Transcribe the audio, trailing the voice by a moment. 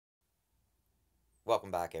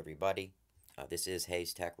Welcome back, everybody. This is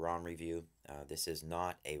Hayes Tech ROM review. This is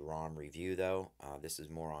not a ROM review, though. This is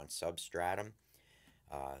more on Substratum.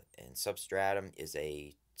 And Substratum is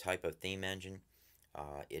a type of theme engine.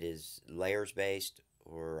 It is layers based,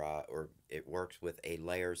 or it works with a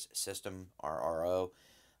layers system (RRO),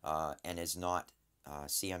 and is not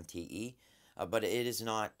CMTE, but it is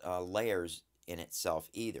not layers in itself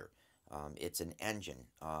either. It's an engine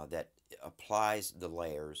that applies the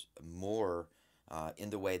layers more in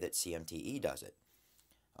the way that CMTE does it.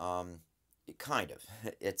 Kind of.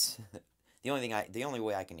 It's the only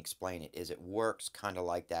way I can explain it is it works kind of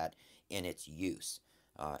like that in its use,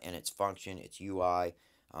 in its function, its UI.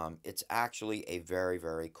 It's actually a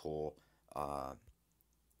very cool uh,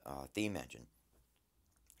 theme engine.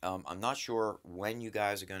 I'm not sure when you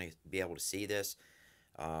guys are going to be able to see this.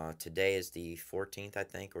 Today is the 14th, I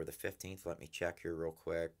think, or the 15th. Let me check here real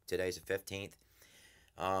quick. Today's the 15th.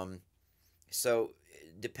 Um, so,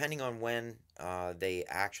 depending on when they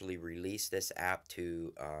actually release this app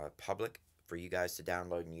to public for you guys to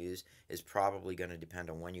download and use, is probably going to depend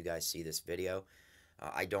on when you guys see this video.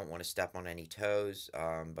 I don't want to step on any toes,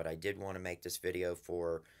 but I did want to make this video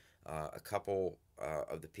for a couple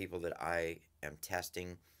of the people that I am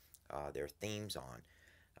testing their themes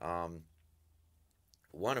on.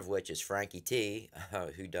 One of which is Frankie T,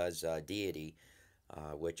 who does Deity,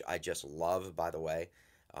 which I just love, by the way.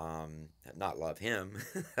 Not love him.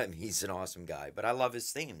 I mean, he's an awesome guy, but I love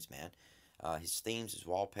his themes, man. His themes, his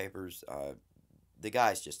wallpapers. The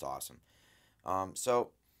guy's just awesome.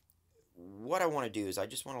 So what I want to do is I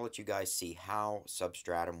just want to let you guys see how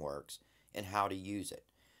Substratum works and how to use it.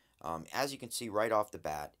 As you can see right off the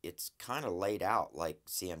bat, it's kind of laid out like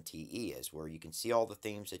CMTE is, where you can see all the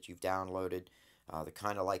themes that you've downloaded. They're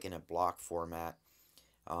kind of like in a block format.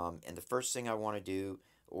 And the first thing I want to do,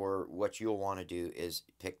 or what you'll want to do, is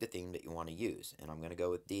pick the theme that you want to use. And I'm going to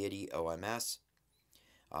go with Deity OMS.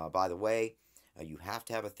 By the way, you have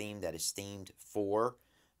to have a theme that is themed for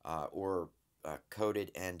or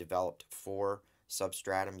coded and developed for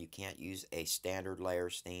Substratum. You can't use a standard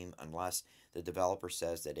layers theme unless the developer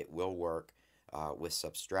says that it will work with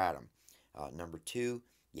Substratum. Number two,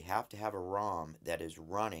 you have to have a ROM that is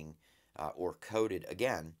running or coded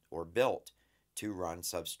again or built to run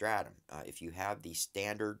Substratum. If you have the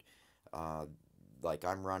standard, like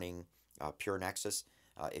I'm running Pure Nexus,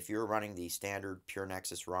 if you're running the standard Pure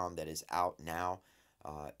Nexus ROM that is out now,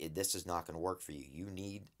 this is not going to work for you. You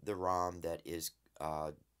need the ROM that is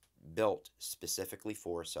built specifically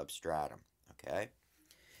for Substratum. Okay.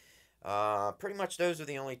 Pretty much those are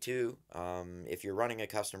the only two. If you're running a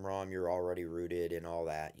custom ROM, you're already rooted and all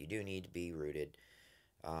that. You do need to be rooted.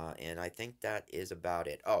 And I think that is about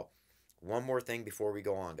it. Oh, one more thing before we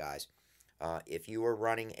go on, guys. If you were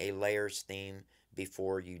running a layers theme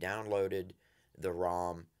before you downloaded the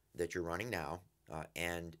ROM that you're running now,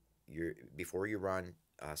 and before you run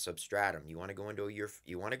Substratum, you want to go into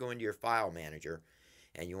your file manager,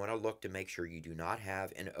 and you want to look to make sure you do not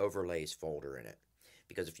have an overlays folder in it.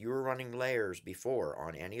 Because if you were running layers before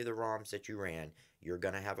on any of the ROMs that you ran, you're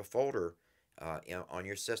going to have a folder on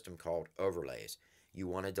your system called overlays. You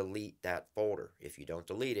want to delete that folder. If you don't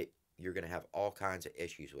delete it, you're going to have all kinds of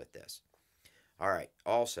issues with this. All right.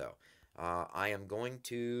 Also, I am going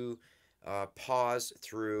to pause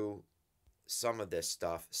through some of this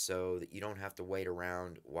stuff so that you don't have to wait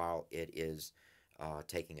around while it is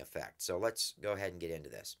taking effect. So let's go ahead and get into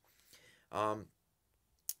this. The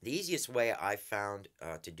easiest way I found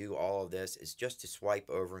to do all of this is just to swipe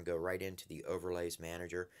over and go right into the Overlays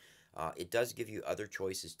Manager. It does give you other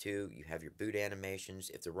choices too. You have your boot animations.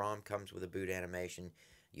 If the ROM comes with a boot animation,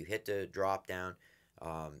 you hit the drop down.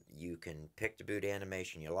 You can pick the boot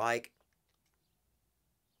animation you like.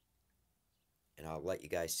 And I'll let you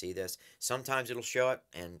guys see this. Sometimes it'll show it,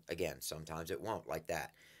 and again, sometimes it won't, like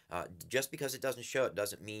that. Just because it doesn't show it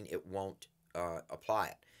doesn't mean it won't apply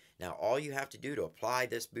it. Now, all you have to do to apply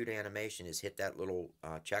this boot animation is hit that little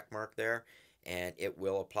check mark there, and it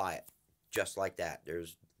will apply it, just like that.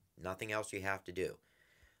 There's nothing else you have to do.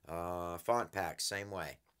 Font pack, same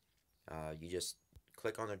way. You just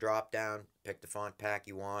click on the drop down, pick the font pack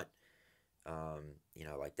you want,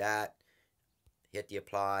 like that. Hit the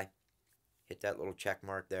apply, hit that little check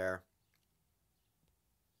mark there,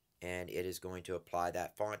 and it is going to apply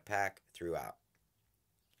that font pack throughout.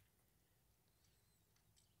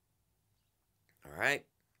 All right.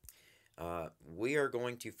 We are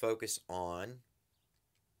going to focus on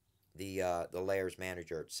the layers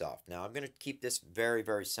manager itself. Now, I'm going to keep this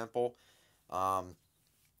very simple.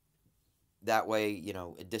 That way,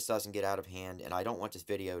 this doesn't get out of hand, and I don't want this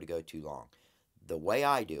video to go too long. The way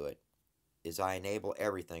I do it is I enable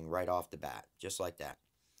everything right off the bat, just like that.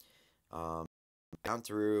 Down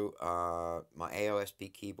through my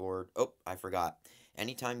AOSP keyboard. Oh, I forgot.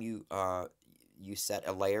 Anytime you set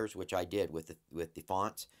a layers, which I did with the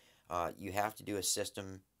fonts, you have to do a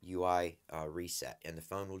system UI reset, and the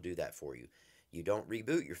phone will do that for you. You don't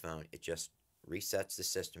reboot your phone; it just resets the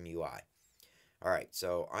system UI. All right,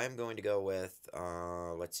 so I'm going to go with,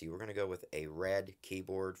 let's see, we're going to go with a red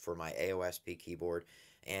keyboard for my AOSP keyboard.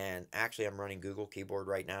 And actually, I'm running Google Keyboard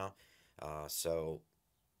right now, so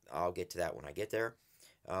I'll get to that when I get there.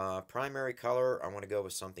 Primary color, I want to go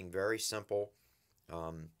with something very simple.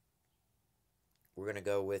 We're going to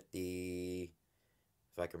go with the,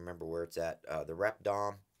 if I can remember where it's at, the Rep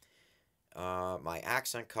DOM. My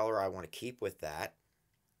accent color, I want to keep with that.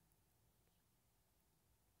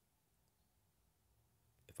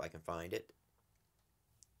 If I can find it.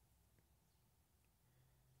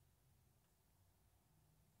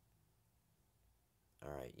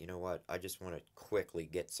 All right, you know what? I just want to quickly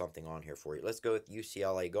get something on here for you. Let's go with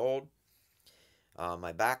UCLA Gold.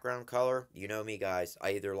 My background color, you know me, guys.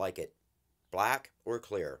 I either like it black or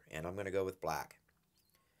clear, and I'm going to go with black.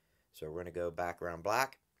 So we're going to go background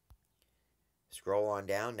black. Scroll on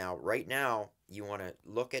down. Now, right now, you want to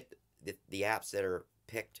look at the apps that are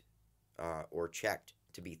picked or checked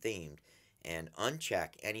to be themed, and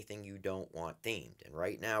uncheck anything you don't want themed. And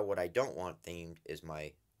right now, what I don't want themed is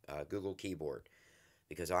my Google keyboard,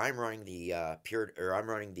 because I'm running the I'm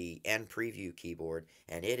running the N preview keyboard,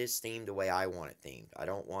 and it is themed the way I want it themed. I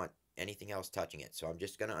don't want anything else touching it, so I'm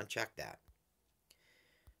just going to uncheck that.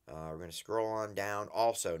 We're going to scroll on down.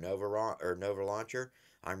 Also, Nova Launcher.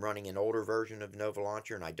 I'm running an older version of Nova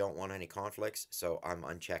Launcher, and I don't want any conflicts, so I'm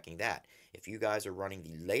unchecking that. If you guys are running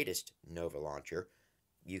the latest Nova Launcher,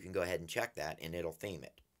 you can go ahead and check that, and it'll theme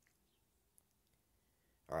it.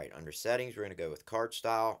 All right, under settings, we're going to go with card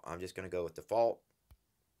style. I'm just going to go with default.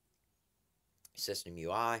 System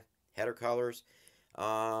UI, header colors.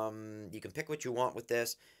 You can pick what you want with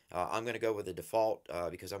this. I'm going to go with the default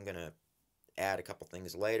because I'm going to add a couple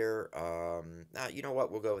things later. Now, you know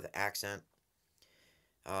what? We'll go with the accent.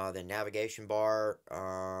 The navigation bar.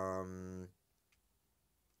 I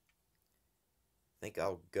think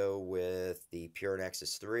I'll go with the Pure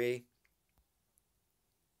Nexus 3.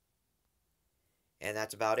 And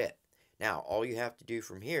that's about it. Now, all you have to do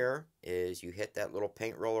from here is you hit that little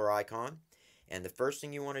paint roller icon. And the first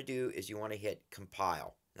thing you want to do is you want to hit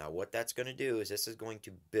compile. Now, what that's going to do is this is going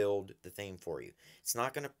to build the theme for you. It's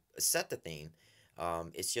not going to set the theme.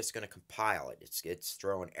 It's just going to compile it. It's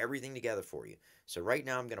throwing everything together for you. So right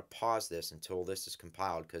now I'm going to pause this until this is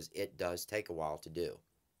compiled, because it does take a while to do.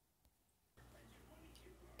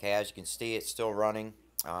 Okay, as you can see, it's still running.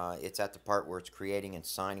 It's at the part where it's creating and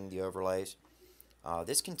signing the overlays.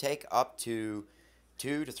 This can take up to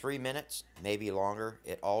 2 to 3 minutes, maybe longer.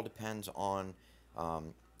 It all depends on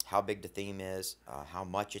how big the theme is, how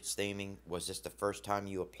much it's theming. Was this the first time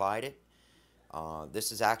you applied it?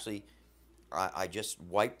 This is actually, I just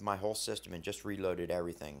wiped my whole system and just reloaded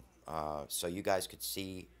everything so you guys could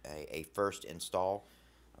see a first install.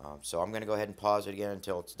 So I'm going to go ahead and pause it again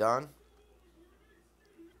until it's done.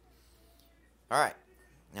 Alright,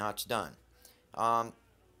 now it's done.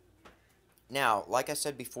 Now, like I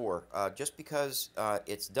said before, just because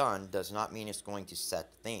it's done does not mean it's going to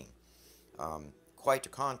set the theme. Quite the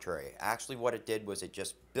contrary. Actually, what it did was it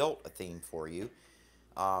just built a theme for you,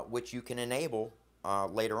 which you can enable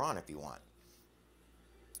later on if you want.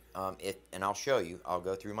 And I'll show you. I'll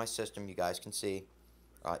go through my system. You guys can see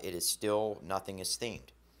it is still, nothing is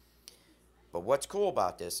themed. But what's cool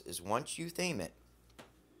about this is once you theme it,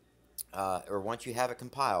 or once you have it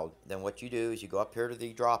compiled, then what you do is you go up here to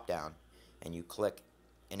the drop down and you click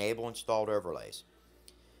Enable Installed Overlays.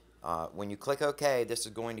 When you click OK, this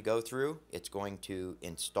is going to go through. It's going to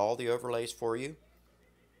install the overlays for you.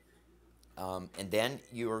 And then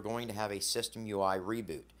you are going to have a System UI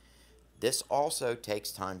reboot. This also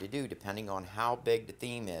takes time to do depending on how big the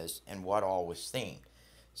theme is and what all was themed.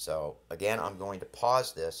 So again, I'm going to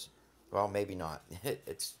pause this. Well, maybe not.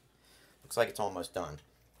 Looks like it's almost done.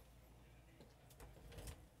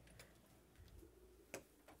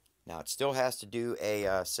 Now it still has to do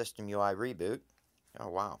a System UI reboot. Oh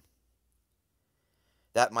wow.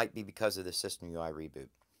 That might be because of the System UI reboot.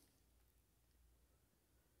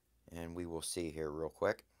 And we will see here real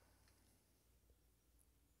quick.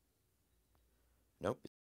 Nope,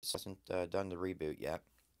 it hasn't done the reboot yet.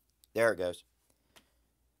 There it goes.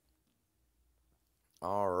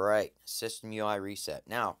 Alright, System UI reset.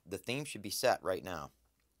 Now, the theme should be set right now.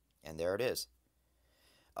 And there it is.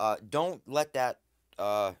 Don't let that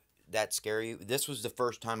scare you. This was the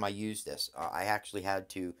first time I used this. I actually had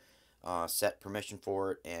to set permission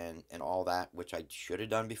for it, and all that, which I should have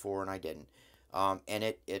done before and I didn't. And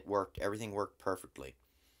it worked. Everything worked perfectly.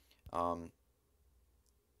 Um,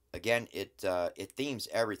 Again, it themes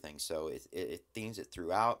everything, so it themes it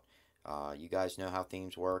throughout. You guys know how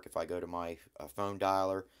themes work. If I go to my phone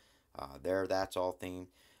dialer, that's all themed.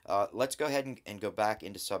 Let's go ahead and go back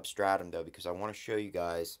into Substratum though, because I want to show you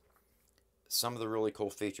guys some of the really cool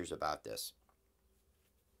features about this.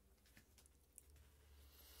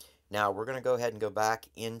 Now we're going to go ahead and go back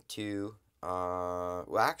into,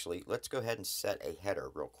 well actually, let's go ahead and set a header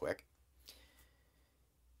real quick.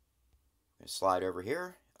 Slide over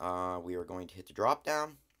here. We are going to hit the drop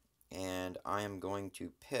down, and I am going to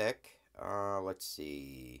pick, let's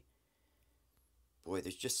see, boy,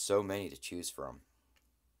 there's just so many to choose from.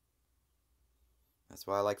 That's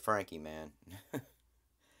why I like Frankie, man.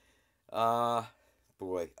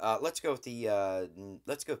 Boy, let's go with the,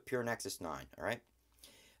 let's go Pure Nexus 9, alright?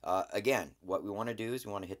 Again, what we want to do is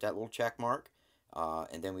we want to hit that little check mark,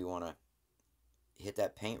 and then we want to hit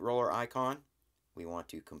that paint roller icon. We want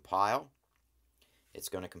to compile. It's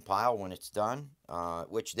going to compile when it's done,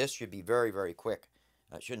 which this should be very, very quick.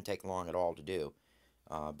 It shouldn't take long at all to do.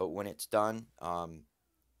 But when it's done,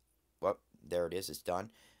 well, there it is, it's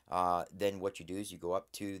done. Then what you do is you go up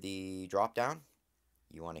to the drop down.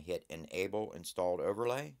 You want to hit Enable Installed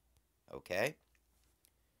Overlay. Okay.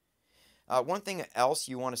 One thing else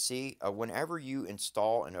you want to see, whenever you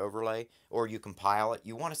install an overlay or you compile it,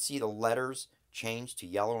 you want to see the letters change to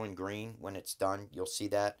yellow and green when it's done. You'll see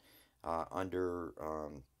that under,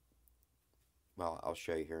 well, I'll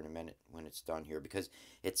show you here in a minute when it's done here, because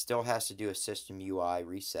it still has to do a system UI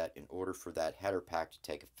reset in order for that header pack to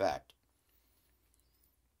take effect.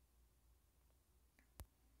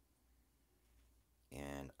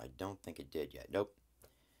 And I don't think it did yet. Nope.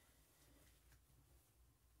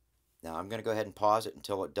 Now I'm going to go ahead and pause it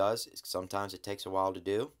until it does. Sometimes it takes a while to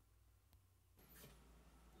do.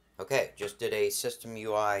 Okay, just did a system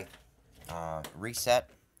UI reset.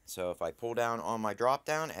 So if I pull down on my drop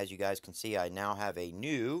down, as you guys can see, I now have a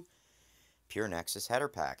new Pure Nexus header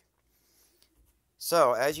pack.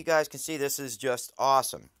 So as you guys can see, this is just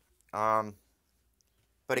awesome. But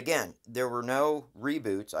again, there were no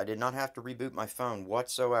reboots. I did not have to reboot my phone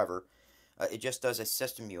whatsoever. It just does a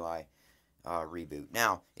system UI reboot.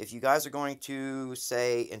 Now, if you guys are going to,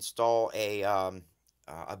 say, install a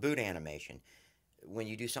boot animation, when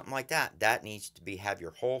you do something like that, that needs to have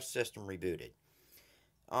your whole system rebooted.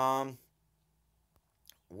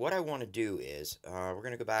 What I want to do is, we're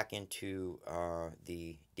going to go back into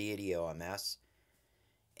the Deity OMS,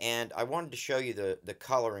 and I wanted to show you the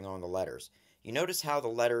coloring on the letters. You notice how the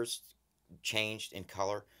letters changed in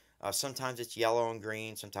color? Sometimes it's yellow and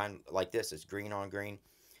green, sometimes like this, it's green on green.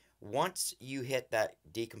 Once you hit that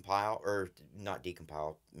decompile, or not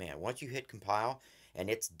decompile, man, once you hit compile and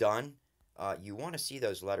it's done, you want to see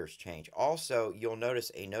those letters change. Also, you'll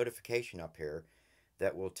notice a notification up here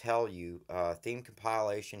that will tell you theme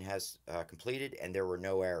compilation has completed and there were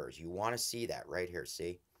no errors. You want to see that right here,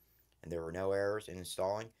 see? And there were no errors in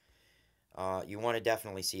installing. You want to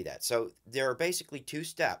definitely see that. So there are basically two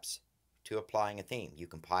steps to applying a theme. You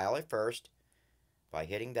compile it first by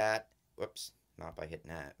hitting that. Whoops, not by hitting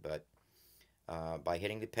that, but by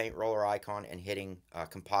hitting the paint roller icon and hitting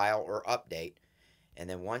compile or update. And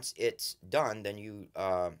then once it's done, then you,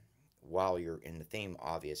 while you're in the theme,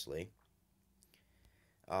 obviously,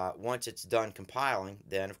 once it's done compiling,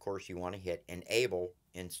 then of course you want to hit Enable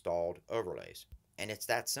Installed Overlays. And it's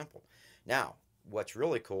that simple. Now, what's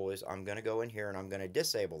really cool is I'm going to go in here and I'm going to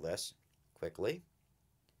disable this quickly.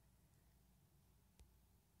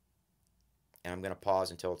 And I'm going to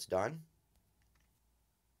pause until it's done.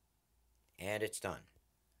 And it's done.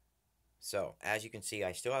 So, as you can see,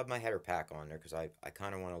 I still have my header pack on there because I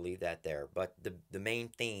kind of want to leave that there. But the main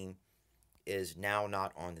theme is now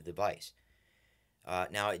not on the device.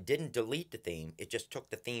 Now, it didn't delete the theme. It just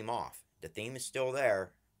took the theme off. The theme is still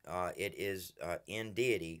there. It is in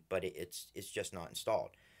Deity, but it's just not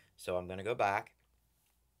installed. So I'm going to go back,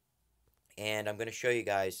 and I'm going to show you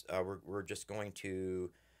guys. We're just going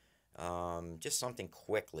to just something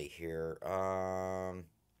quickly here.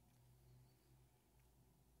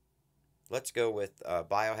 Let's go with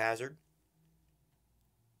Biohazard.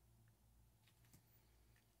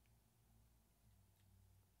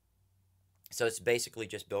 So it's basically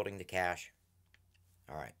just building the cache.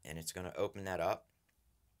 All right, and it's going to open that up.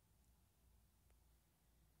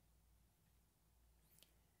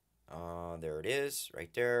 There it is,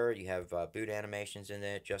 right there. You have boot animations in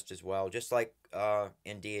it just as well, just like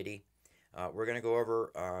in Deity. We're going to go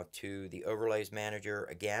over to the Overlays Manager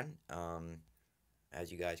again. As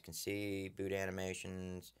you guys can see, boot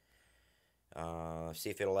animations. See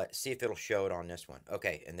if it'll show it on this one.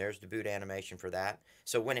 Okay, and there's the boot animation for that.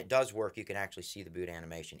 So when it does work, you can actually see the boot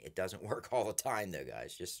animation. It doesn't work all the time though,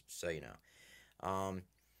 guys, just so you know.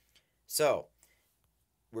 So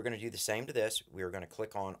we're going to do the same to this. We're going to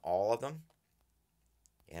click on all of them,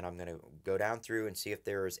 and I'm going to go down through and see if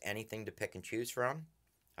there is anything to pick and choose from.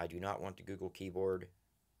 I do not want the Google Keyboard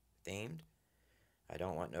themed. I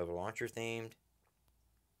don't want Nova Launcher themed.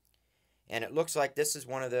 And it looks like this is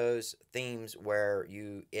one of those themes where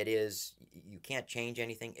you can't change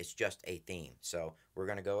anything. It's just a theme. So we're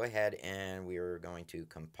going to go ahead and we are going to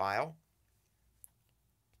compile.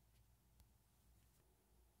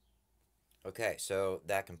 Okay, so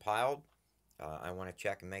that compiled. I want to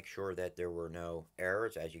check and make sure that there were no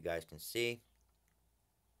errors, as you guys can see.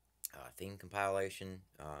 Theme compilation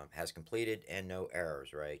has completed and no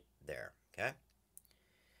errors right there. Okay.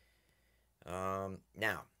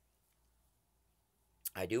 Now,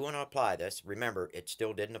 I do want to apply this. Remember, it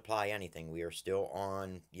still didn't apply anything. We are still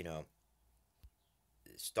on,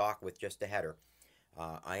 stock with just a header.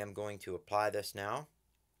 I am going to apply this now.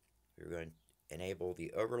 We're going to enable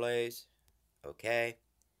the overlays. Okay.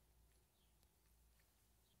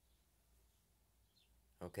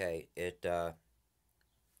 Okay, it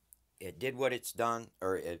did what it's done,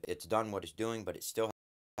 or it's done what it's doing, but it still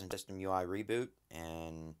has System Ui Reboot,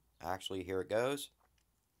 and actually here it goes.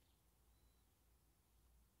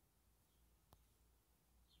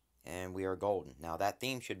 And we are golden. Now that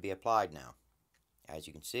theme should be applied now. As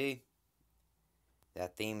you can see,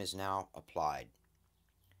 that theme is now applied.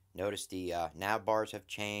 Notice the nav bars have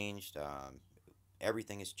changed.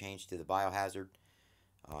 Everything has changed to the Biohazard.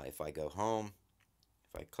 If I go home,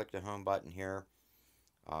 if I click the home button here,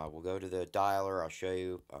 we'll go to the dialer. I'll show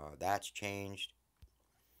you that's changed.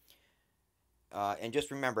 And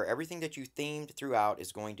just remember, everything that you themed throughout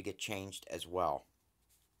is going to get changed as well.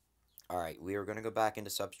 Alright, we are going to go back into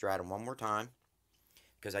Substratum one more time,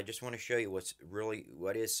 because I just want to show you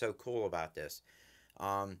what is so cool about this.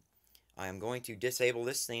 I am going to disable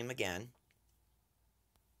this theme again.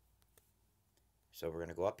 So we're going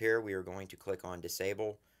to go up here. We are going to click on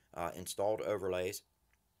Disable Installed Overlays.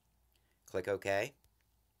 Click OK.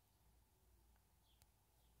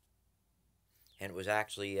 And it was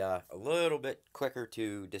actually a little bit quicker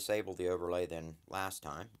to disable the overlay than last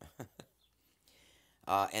time.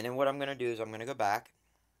 And then what I'm going to do is I'm going to go back.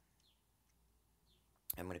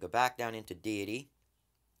 I'm going to go back down into Deity.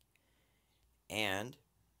 And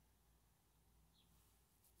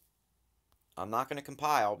I'm not going to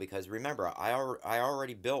compile because remember, I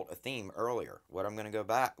already built a theme earlier. What I'm going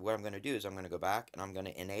to do is I'm going to go back and I'm going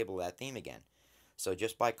to enable that theme again. So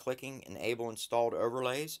just by clicking Enable Installed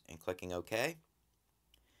Overlays and clicking OK,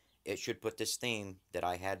 it should put this theme that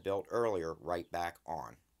I had built earlier right back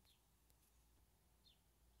on.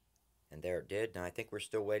 And there it did. Now I think we're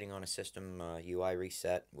still waiting on a system UI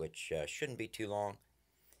reset, which shouldn't be too long.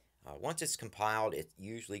 Once it's compiled, it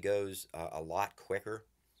usually goes a lot quicker.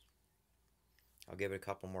 I'll give it a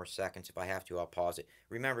couple more seconds. If I have to, I'll pause it.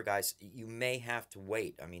 Remember, guys, you may have to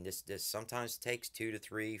wait. I mean, this sometimes takes 2 to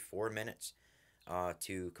 3, 4 minutes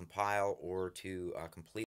to compile or to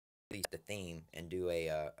complete the theme and do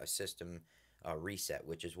a system reset,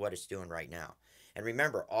 which is what it's doing right now. And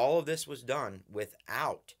remember, all of this was done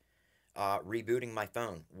without rebooting my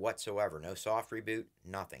phone whatsoever. No soft reboot,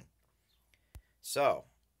 nothing. So,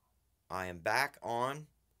 I am back on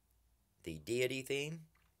the Deity theme.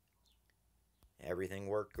 Everything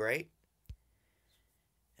worked great.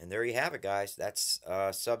 And there you have it, guys. That's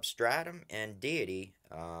Substratum and Deity.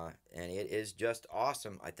 And it is just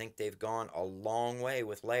awesome. I think they've gone a long way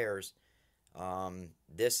with layers.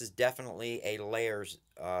 This is definitely a layers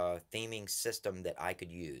theming system that I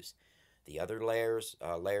could use. The other layers,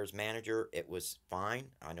 Layers Manager, it was fine.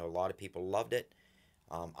 I know a lot of people loved it.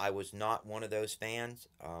 I was not one of those fans.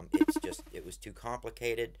 It was too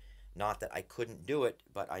complicated. Not that I couldn't do it,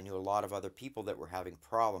 but I knew a lot of other people that were having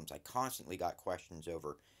problems. I constantly got questions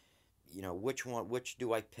over, which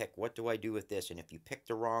do I pick? What do I do with this? And if you pick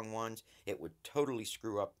the wrong ones, it would totally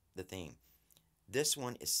screw up the theme. This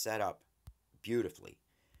one is set up beautifully.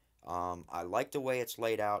 I like the way it's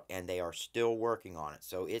laid out, and they are still working on it.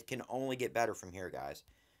 So it can only get better from here, guys.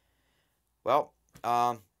 Well,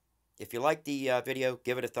 if you like the video,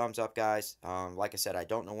 give it a thumbs up, guys. Like I said, I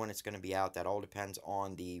don't know when it's going to be out. That all depends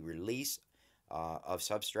on the release of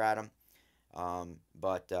Substratum.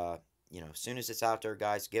 But as soon as it's out there,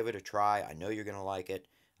 guys, give it a try. I know you're going to like it.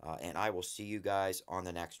 And I will see you guys on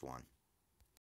the next one.